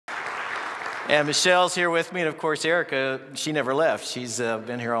And Michelle's here with me, and of course Erica, she never left. She's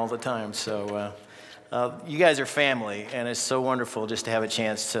been here all the time. So you guys are family, and it's so wonderful just to have a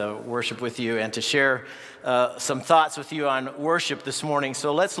chance to worship with you and to share some thoughts with you on worship this morning.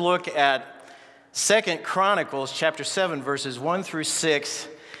 So let's look at 2 Chronicles chapter 7, verses 1 through 6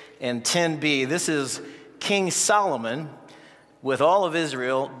 and 10b. This is King Solomon with all of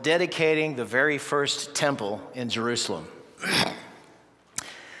Israel dedicating the very first temple in Jerusalem.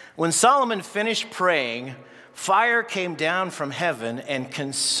 When Solomon finished praying, fire came down from heaven and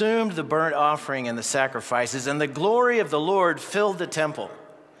consumed the burnt offering and the sacrifices, and the glory of the Lord filled the temple.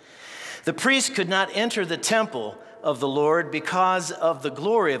 The priests could not enter the temple of the Lord because of the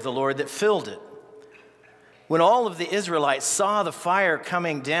glory of the Lord that filled it. When all of the Israelites saw the fire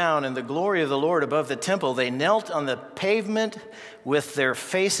coming down and the glory of the Lord above the temple, they knelt on the pavement with their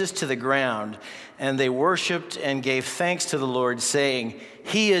faces to the ground, and they worshiped and gave thanks to the Lord, saying,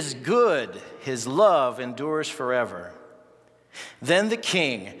 "He is good, his love endures forever." Then the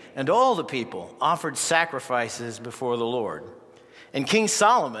king and all the people offered sacrifices before the Lord. And King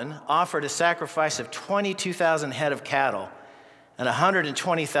Solomon offered a sacrifice of 22,000 head of cattle and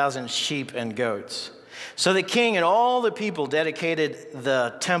 120,000 sheep and goats. So the king and all the people dedicated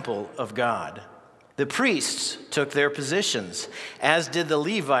the temple of God. The priests took their positions, as did the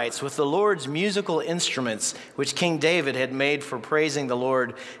Levites, with the Lord's musical instruments, which King David had made for praising the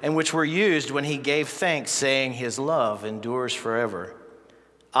Lord, and which were used when he gave thanks, saying, "His love endures forever."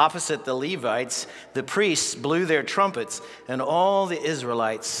 Opposite the Levites, the priests blew their trumpets, and all the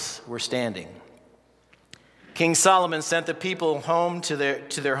Israelites were standing. King Solomon sent the people home to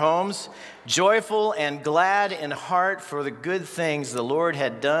their homes, joyful and glad in heart for the good things the Lord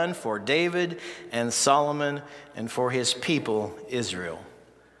had done for David and Solomon and for his people, Israel.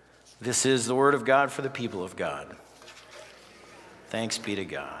 This is the word of God for the people of God. Thanks be to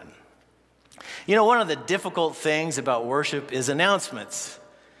God. You know, one of the difficult things about worship is announcements.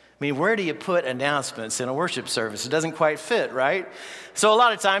 I mean, where do you put announcements in a worship service? It doesn't quite fit, right? So a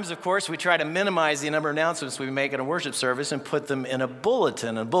lot of times, of course, we try to minimize the number of announcements we make in a worship service and put them in a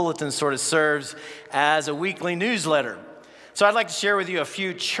bulletin. A bulletin sort of serves as a weekly newsletter. So I'd like to share with you a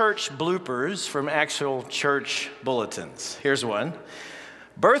few church bloopers from actual church bulletins. Here's one.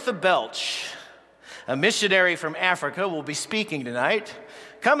 Bertha Belch, a missionary from Africa, will be speaking tonight.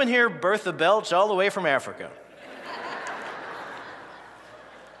 Come and hear Bertha Belch all the way from Africa.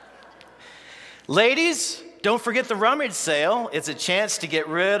 Ladies, don't forget the rummage sale. It's a chance to get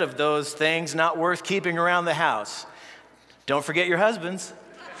rid of those things not worth keeping around the house. Don't forget your husbands.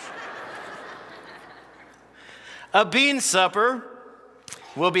 A bean supper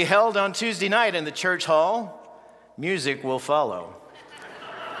will be held on Tuesday night in the church hall. Music will follow.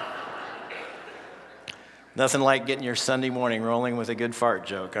 Nothing like getting your Sunday morning rolling with a good fart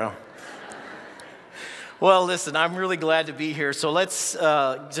joke, huh? Well, listen, I'm really glad to be here. So let's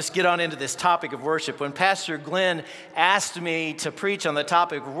just get on into this topic of worship. When Pastor Glenn asked me to preach on the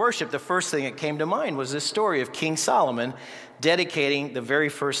topic of worship, the first thing that came to mind was this story of King Solomon dedicating the very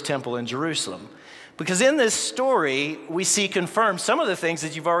first temple in Jerusalem. Because in this story, we see confirmed some of the things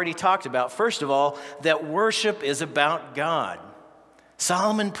that you've already talked about. First of all, that worship is about God.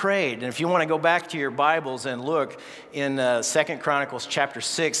 Solomon prayed, and if you want to go back to your Bibles and look in 2 Chronicles chapter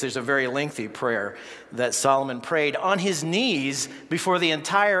 6, there's a very lengthy prayer that Solomon prayed on his knees before the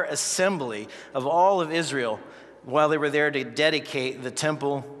entire assembly of all of Israel while they were there to dedicate the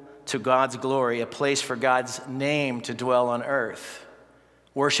temple to God's glory, a place for God's name to dwell on earth.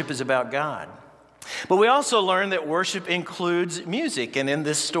 Worship is about God. But we also learn that worship includes music, and in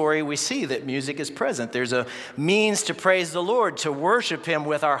this story we see that music is present. There's a means to praise the Lord, to worship Him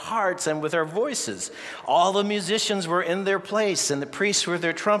with our hearts and with our voices. All the musicians were in their place, and the priests with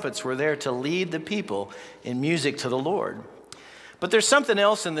their trumpets were there to lead the people in music to the Lord. But there's something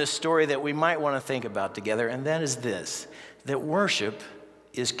else in this story that we might want to think about together, and that is this, that worship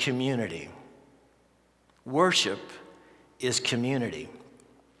is community. Worship is community.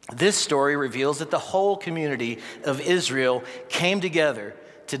 This story reveals that the whole community of Israel came together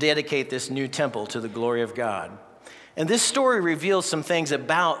to dedicate this new temple to the glory of God. And this story reveals some things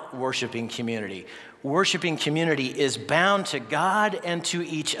about worshiping community. Worshiping community is bound to God and to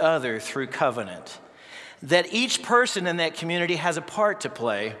each other through covenant. That each person in that community has a part to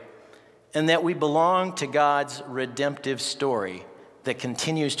play, and that we belong to God's redemptive story that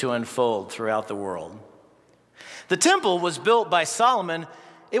continues to unfold throughout the world. The temple was built by Solomon.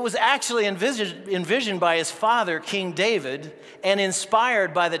 It was actually envisioned by his father, King David, and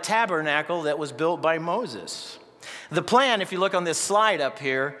inspired by the tabernacle that was built by Moses. The plan, if you look on this slide up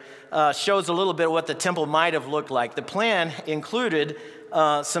here, shows a little bit of what the temple might have looked like. The plan included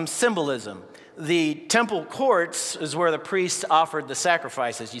some symbolism. The temple courts is where the priests offered the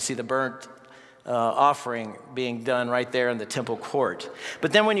sacrifices. You see the burnt offering being done right there in the temple court.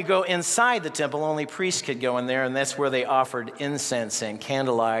 But then when you go inside the temple, only priests could go in there, and that's where they offered incense and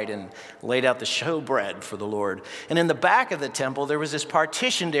candlelight and laid out the showbread for the Lord. And in the back of the temple, there was this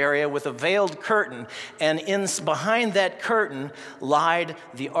partitioned area with a veiled curtain, and behind that curtain lied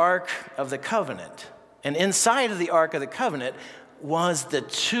the Ark of the Covenant. And inside of the Ark of the Covenant was the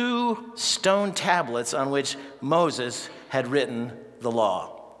 2 stone tablets on which Moses had written the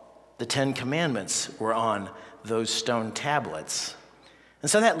law. The 10 Commandments were on those stone tablets.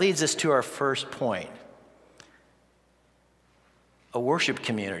 And so that leads us to our first point. A worship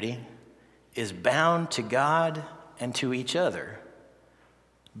community is bound to God and to each other.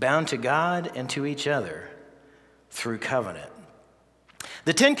 Bound to God and to each other through covenant.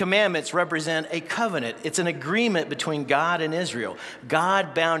 The 10 Commandments represent a covenant. It's an agreement between God and Israel.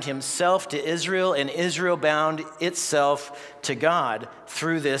 God bound himself to Israel, and Israel bound itself to God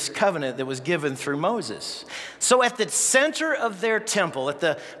through this covenant that was given through Moses. So at the center of their temple, at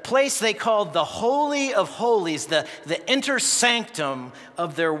the place they called the Holy of Holies, the inner sanctum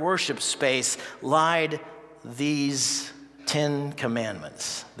of their worship space, lied these 10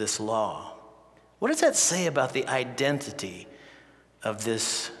 Commandments, this law. What does that say about the identity of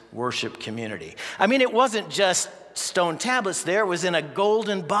this worship community? I mean, it wasn't just stone tablets there. It was in a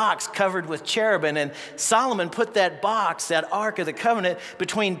golden box covered with cherubim, and Solomon put that box, that Ark of the Covenant,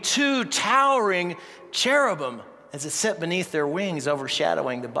 between 2 towering cherubim as it sat beneath their wings,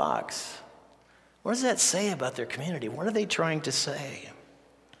 overshadowing the box. What does that say about their community? What are they trying to say?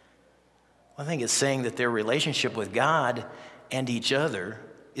 Well, I think it's saying that their relationship with God and each other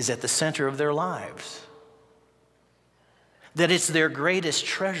is at the center of their lives. That it's their greatest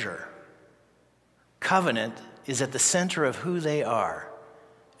treasure. Covenant is at the center of who they are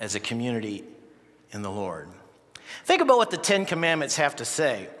as a community in the Lord. Think about what the 10 Commandments have to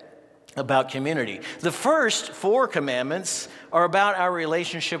say about community. The first 4 commandments are about our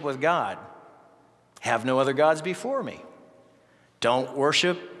relationship with God. Have no other gods before me. Don't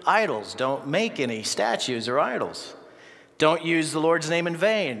worship idols. Don't make any statues or idols. Don't use the Lord's name in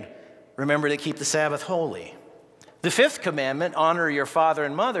vain. Remember to keep the Sabbath holy. The 5th commandment, honor your father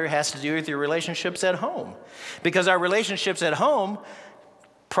and mother, has to do with your relationships at home. Because our relationships at home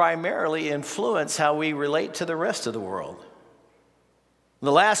primarily influence how we relate to the rest of the world.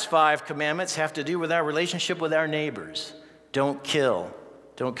 The last 5 commandments have to do with our relationship with our neighbors. Don't kill,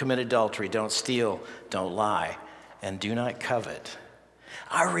 don't commit adultery, don't steal, don't lie, and do not covet.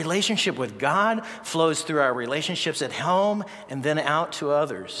 Our relationship with God flows through our relationships at home and then out to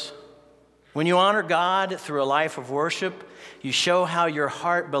others. When you honor God through a life of worship, you show how your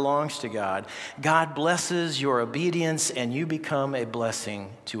heart belongs to God. God blesses your obedience, and you become a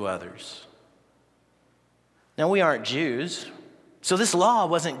blessing to others. Now, we aren't Jews, so this law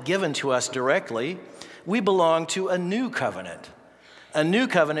wasn't given to us directly. We belong to a new covenant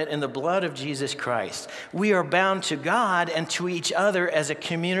in the blood of Jesus Christ. We are bound to God and to each other as a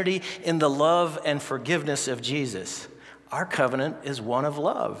community in the love and forgiveness of Jesus. Our covenant is one of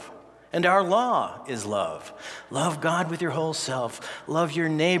love. And our law is love. Love God with your whole self. Love your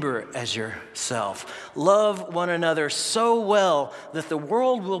neighbor as yourself. Love one another so well that the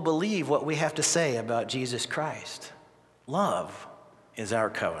world will believe what we have to say about Jesus Christ. Love is our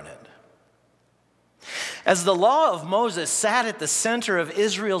covenant. As the law of Moses sat at the center of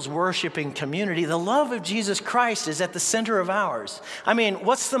Israel's worshiping community, the love of Jesus Christ is at the center of ours. I mean,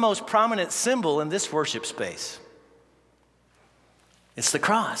 what's the most prominent symbol in this worship space? It's the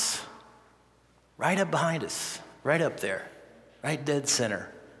cross. Right up behind us, right up there, right dead center.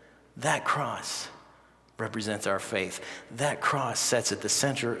 That cross represents our faith. That cross sits at the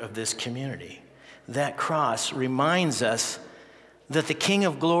center of this community. That cross reminds us that the King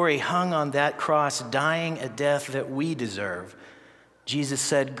of Glory hung on that cross, dying a death that we deserve. Jesus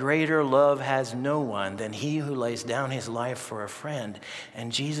said, "Greater love has no one than he who lays down his life for a friend."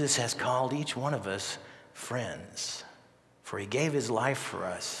 And Jesus has called each one of us friends, for he gave his life for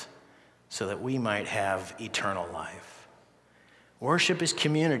us, so that we might have eternal life. Worship is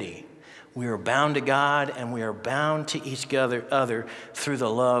community. We are bound to God, and we are bound to each other through the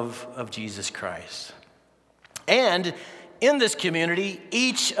love of Jesus Christ. And in this community,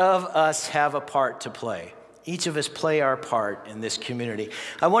 each of us have a part to play. Each of us play our part in this community.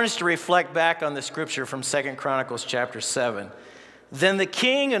 I want us to reflect back on the scripture from 2 Chronicles chapter 7. Then the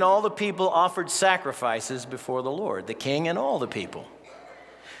king and all the people offered sacrifices before the Lord. The king and all the people.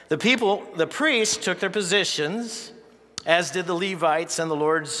 The priests took their positions, as did the Levites and the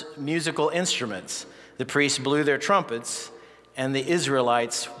Lord's musical instruments. The priests blew their trumpets, and the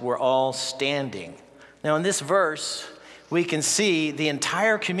Israelites were all standing. Now, in this verse, we can see the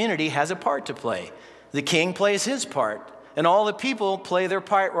entire community has a part to play. The king plays his part, and all the people play their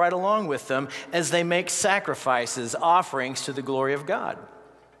part right along with them as they make sacrifices, offerings to the glory of God.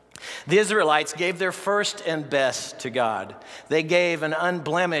 The Israelites gave their first and best to God. They gave an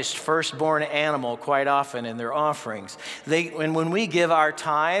unblemished firstborn animal quite often in their offerings. And when we give our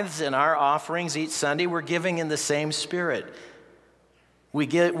tithes and our offerings each Sunday, we're giving in the same spirit. We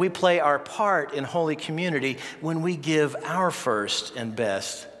play our part in holy community when we give our first and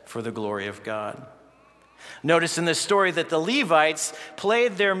best for the glory of God. Notice in this story that the Levites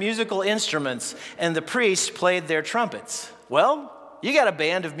played their musical instruments and the priests played their trumpets. Well, you got a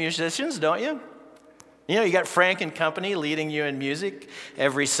band of musicians, don't you? You know, you got Frank and company leading you in music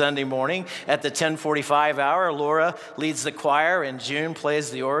every Sunday morning. At the 10:45 hour, Laura leads the choir and June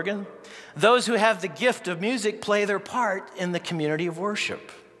plays the organ. Those who have the gift of music play their part in the community of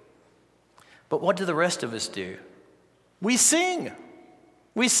worship. But what do the rest of us do? We sing.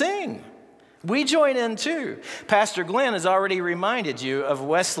 We sing. We join in too. Pastor Glenn has already reminded you of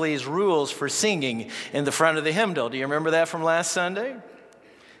Wesley's rules for singing in the front of the hymnal. Do you remember that from last Sunday?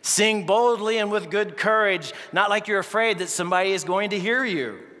 Sing boldly and with good courage, not like you're afraid that somebody is going to hear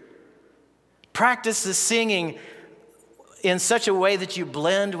you. Practice the singing in such a way that you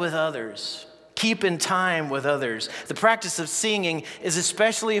blend with others. Keep in time with others. The practice of singing is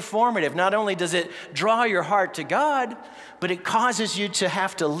especially formative. Not only does it draw your heart to God, but it causes you to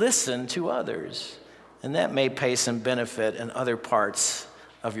have to listen to others. And that may pay some benefit in other parts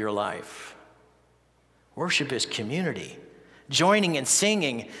of your life. Worship is community. Joining and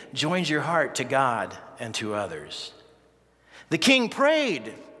singing joins your heart to God and to others. The king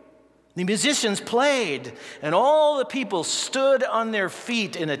prayed. The musicians played, and all the people stood on their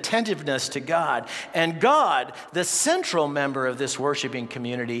feet in attentiveness to God. And God, the central member of this worshiping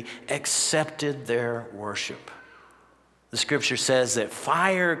community, accepted their worship. The scripture says that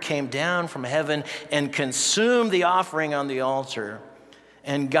fire came down from heaven and consumed the offering on the altar.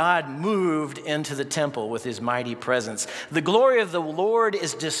 And God moved into the temple with his mighty presence. The glory of the Lord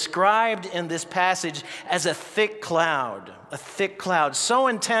is described in this passage as a thick cloud. A thick cloud. So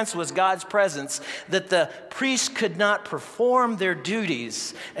intense was God's presence that the priests could not perform their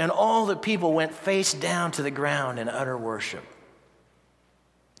duties, and all the people went face down to the ground in utter worship.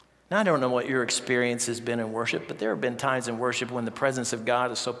 Now, I don't know what your experience has been in worship, but there have been times in worship when the presence of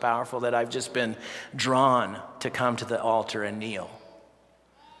God is so powerful that I've just been drawn to come to the altar and kneel.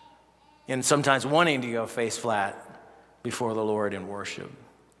 And sometimes wanting to go face flat before the Lord in worship.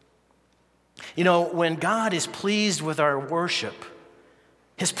 You know, when God is pleased with our worship,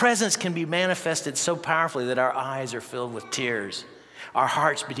 his presence can be manifested so powerfully that our eyes are filled with tears. Our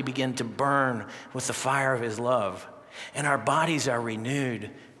hearts begin to burn with the fire of his love. And our bodies are renewed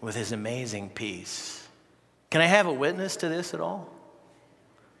with his amazing peace. Can I have a witness to this at all?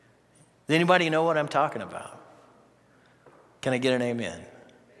 Does anybody know what I'm talking about? Can I get an amen?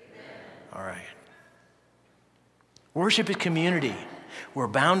 All right. Worship is community. We're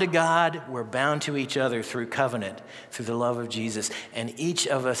bound to God. We're bound to each other through covenant, through the love of Jesus. And each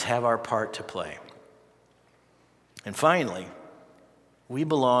of us have our part to play. And finally, we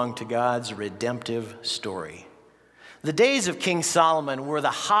belong to God's redemptive story. The days of King Solomon were the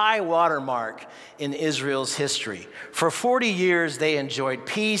high watermark in Israel's history. For 40 years, they enjoyed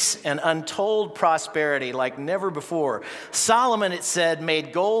peace and untold prosperity like never before. Solomon, it said,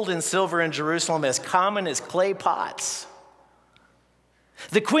 made gold and silver in Jerusalem as common as clay pots.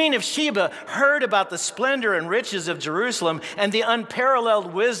 The Queen of Sheba heard about the splendor and riches of Jerusalem and the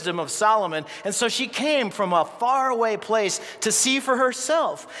unparalleled wisdom of Solomon, and so she came from a faraway place to see for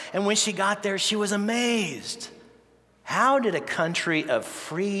herself. And when she got there, she was amazed. How did a country of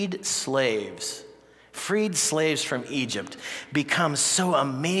freed slaves from Egypt, become so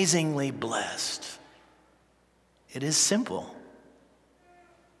amazingly blessed? It is simple.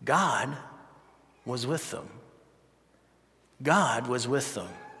 God was with them. God was with them.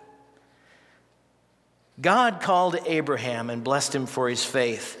 God called Abraham and blessed him for his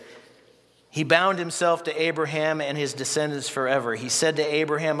faith. He bound himself to Abraham and his descendants forever. He said to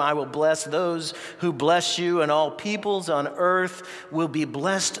Abraham, I will bless those who bless you, and all peoples on earth will be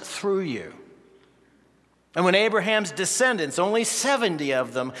blessed through you. And when Abraham's descendants, only 70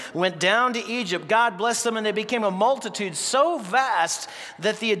 of them, went down to Egypt, God blessed them, and they became a multitude so vast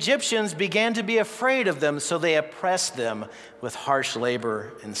that the Egyptians began to be afraid of them, so they oppressed them with harsh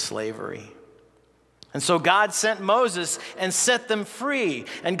labor and slavery. And so God sent Moses and set them free.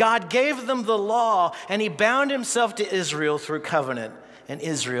 And God gave them the law, and he bound himself to Israel through covenant, and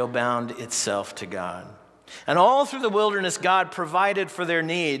Israel bound itself to God. And all through the wilderness, God provided for their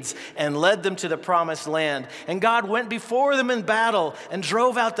needs and led them to the promised land. And God went before them in battle and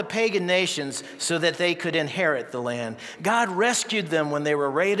drove out the pagan nations so that they could inherit the land. God rescued them when they were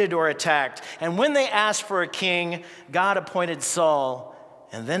raided or attacked. And when they asked for a king, God appointed Saul,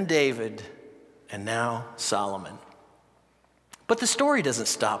 and then David, and now Solomon. But the story doesn't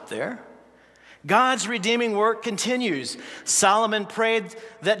stop there. God's redeeming work continues. Solomon prayed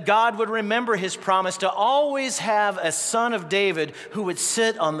that God would remember his promise to always have a son of David who would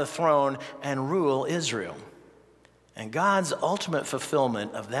sit on the throne and rule Israel. And God's ultimate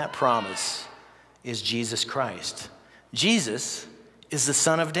fulfillment of that promise is Jesus Christ. Jesus is the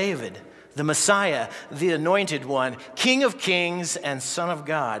Son of David, the Messiah, the Anointed One, King of Kings and Son of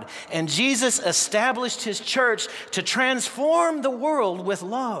God. And Jesus established his church to transform the world with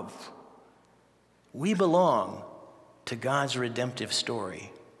love. We belong to God's redemptive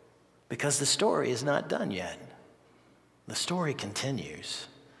story because the story is not done yet. The story continues,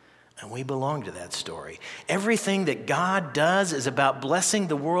 and we belong to that story. Everything that God does is about blessing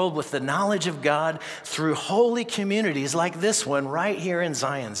the world with the knowledge of God through holy communities like this one right here in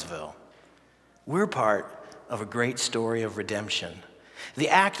Zionsville. We're part of a great story of redemption. The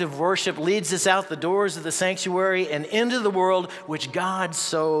act of worship leads us out the doors of the sanctuary and into the world which God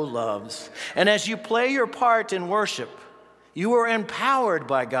so loves. And as you play your part in worship, you are empowered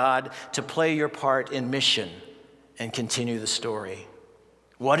by God to play your part in mission and continue the story.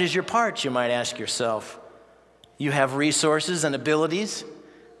 What is your part, you might ask yourself? You have resources and abilities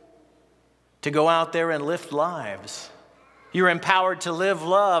to go out there and lift lives. You're empowered to live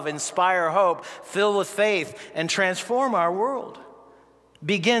love, inspire hope, fill with faith, and transform our world.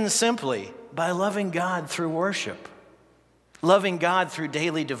 Begin simply by loving God through worship, loving God through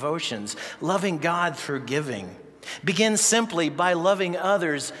daily devotions, loving God through giving. Begin simply by loving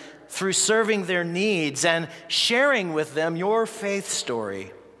others through serving their needs and sharing with them your faith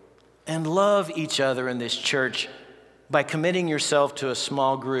story. And love each other in this church by committing yourself to a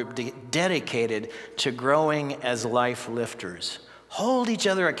small group dedicated to growing as life lifters. Hold each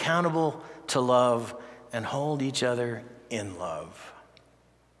other accountable to love and hold each other in love.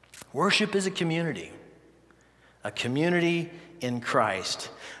 Worship is a community in Christ,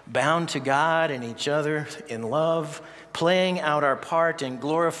 bound to God and each other in love, playing out our part in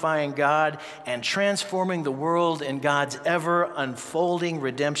glorifying God and transforming the world in God's ever-unfolding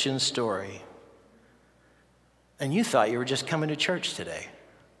redemption story. And you thought you were just coming to church today.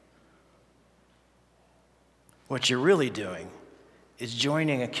 What you're really doing is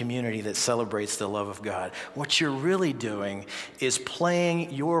joining a community that celebrates the love of God. What you're really doing is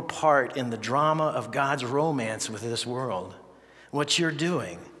playing your part in the drama of God's romance with this world. What you're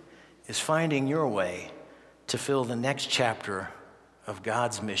doing is finding your way to fill the next chapter of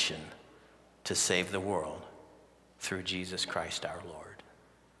God's mission to save the world through Jesus Christ our Lord.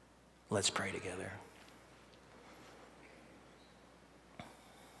 Let's pray together.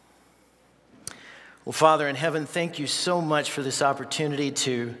 Well, Father in heaven, thank you so much for this opportunity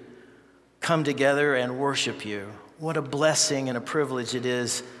to come together and worship you. What a blessing and a privilege it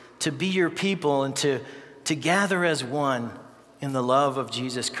is to be your people and to gather as one in the love of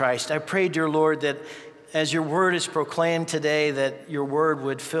Jesus Christ. I pray, dear Lord, that as your word is proclaimed today, that your word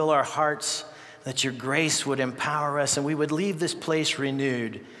would fill our hearts, that your grace would empower us, and we would leave this place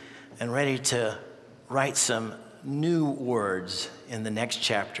renewed and ready to write some new words in the next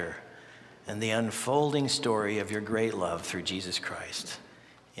chapter and the unfolding story of your great love through Jesus Christ.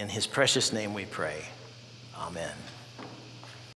 In his precious name we pray. Amen.